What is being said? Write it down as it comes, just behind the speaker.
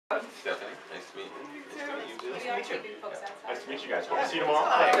Stephanie, nice to meet you. Nice to meet you too. Nice to meet you. Nice to meet you guys. Hope to see you tomorrow.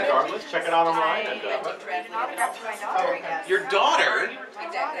 Regardless, check it out online. And, your daughter?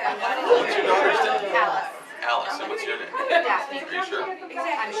 Exactly. What's your daughter's name? Alice. Alice, and what's your name? Daphne. Are you sure?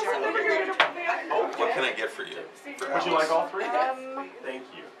 I'm sure. What can I get for you? would you like all three? Thank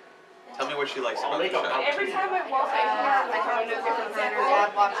you. Tell me what she likes about the show. Every time I walk, I don't know different burners.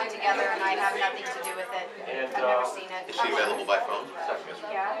 Dad watched it together, and I have nothing to do with it. And, I've never seen it. Is she available by phone?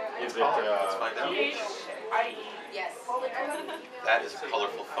 Yeah. Is it, Let's find out. Yes. That is a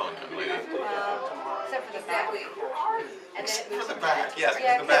colorful phone, young lady. Except for the back. And then it For moves the to back, yes,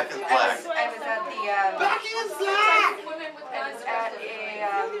 Yeah, because the back is black. I was at the Back is black! I was at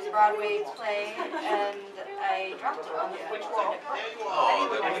a Broadway play, and I dropped it on the switch wall. Oh,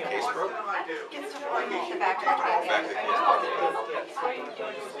 the case broke? The back of the Back of the case broke.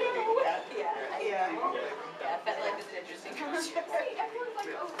 FetLife is an interesting concept.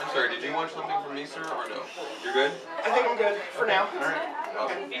 I'm sorry, did you want something from me, sir, or no? You're good? I think I'm good for now. All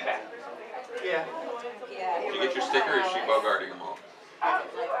right. Okay. Yeah. Yeah. Did you get your sticker, or is she bogarting them all?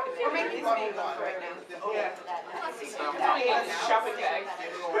 We're making these meetings right now. shopping bag.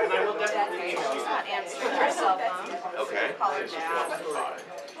 And I will definitely. She's not answering her cell phone. Okay. Call her now.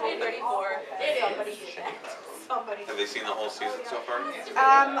 34. Somebody. Somebody. Have they seen the whole season so far?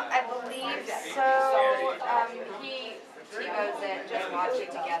 I believe so. He goes in, just watch it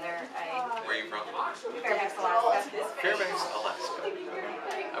together. Where are you from? Fairbanks, Alaska. Fairbanks, Alaska.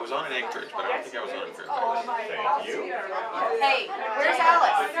 I was on in Anchorage, but I don't think I was on in Fairbanks. Thank you. Hey, where's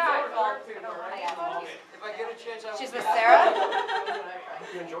Alice? She's with Sarah?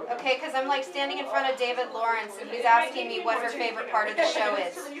 Okay, because I'm like standing in front of David Lawrence and he's asking me what her favorite part of the show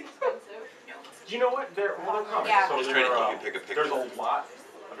is. Do you know what? They're comics. Yeah. So I'm just trying to help you pick a picture. there's a lot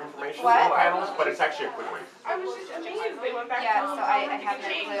of information What? in the panels, but it's actually a quick read. I was just amazed they went back Yeah, to so I have no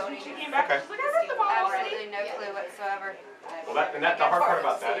clue. when she came back. Okay. She's like, I read the bottle. Absolutely no clue whatsoever. Well, the hard part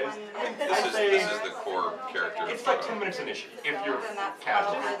about that is, This is the core character. it's like 10 minutes an issue. If you're Then that's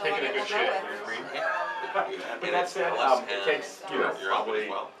casual, probably the taking one a good you'll shit, go and read. Yeah. But that said, it takes, you're probably, as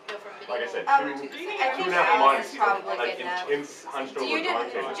well. like I said, I two think and a half Alice is months probably of like good enough. intense hunched Do over you drawing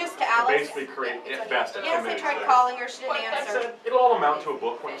do pages just to to Alice? basically create its best of 10 Yes, I minutes. tried there. calling her, she didn't Like I answer. said, it'll all amount to a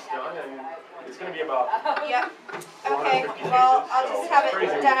book when it's done, and it's going to be about Yep. 450 Okay, pages. well, I'll so just have it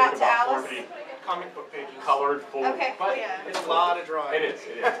crazy when done you out think to about Alice. 450 comic book pages, colored, full. Okay. But It's a lot of drawing. it is.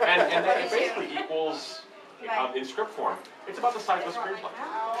 And it basically equals, in script form, it's about the size of a screenplay.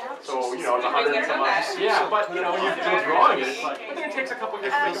 So, it's 100 and some odd. Yeah, but, when you're drawing it, it's like, but then it takes a couple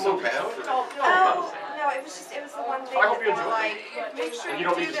years to make a so movie. bad So for it's all about the same. No, it was the one thing I hope that you was enjoy it. like, make sure And you you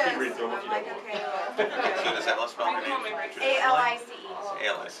don't do need to this. speed read through them if I'm you like, don't okay, So does that spell your name? ALICE.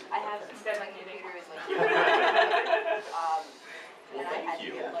 ALICE. I have my computer is like. Well, thank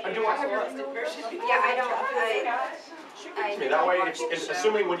you. And do I have your email address? Yeah, I don't. I that way, it's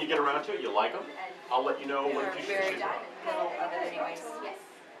assuming when you get around to it, you like them, I'll let you know when They're you very should. little of it anyways. Yes.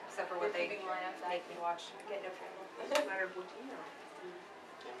 Except for what they make me watch. Get no trouble.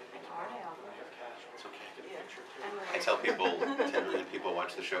 It's okay. I tell people, 10 million people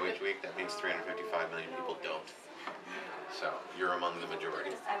watch the show each week. That means 355 million people don't. So you're among the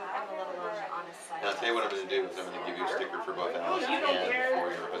majority. I'm a little on the honest side. Now I'll tell you what I'm going to do is I'm going to give you a sticker for both Alice and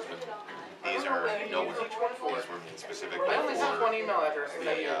for your husband. These are nowhere. These were made specifically I only have one email address.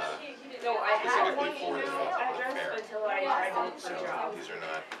 No, I had one specifically for the address fair. until I tried to look for So a job. these are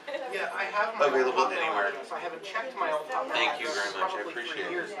not. Yeah, I have my Available old Hotmail anywhere. address. I haven't checked my old Hotmail Thank you address very much. I probably appreciate 3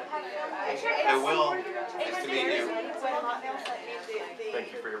 it. years now. I will. Nice to meet you.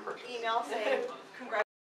 Thank you for your purchase. Email saying, congratulations.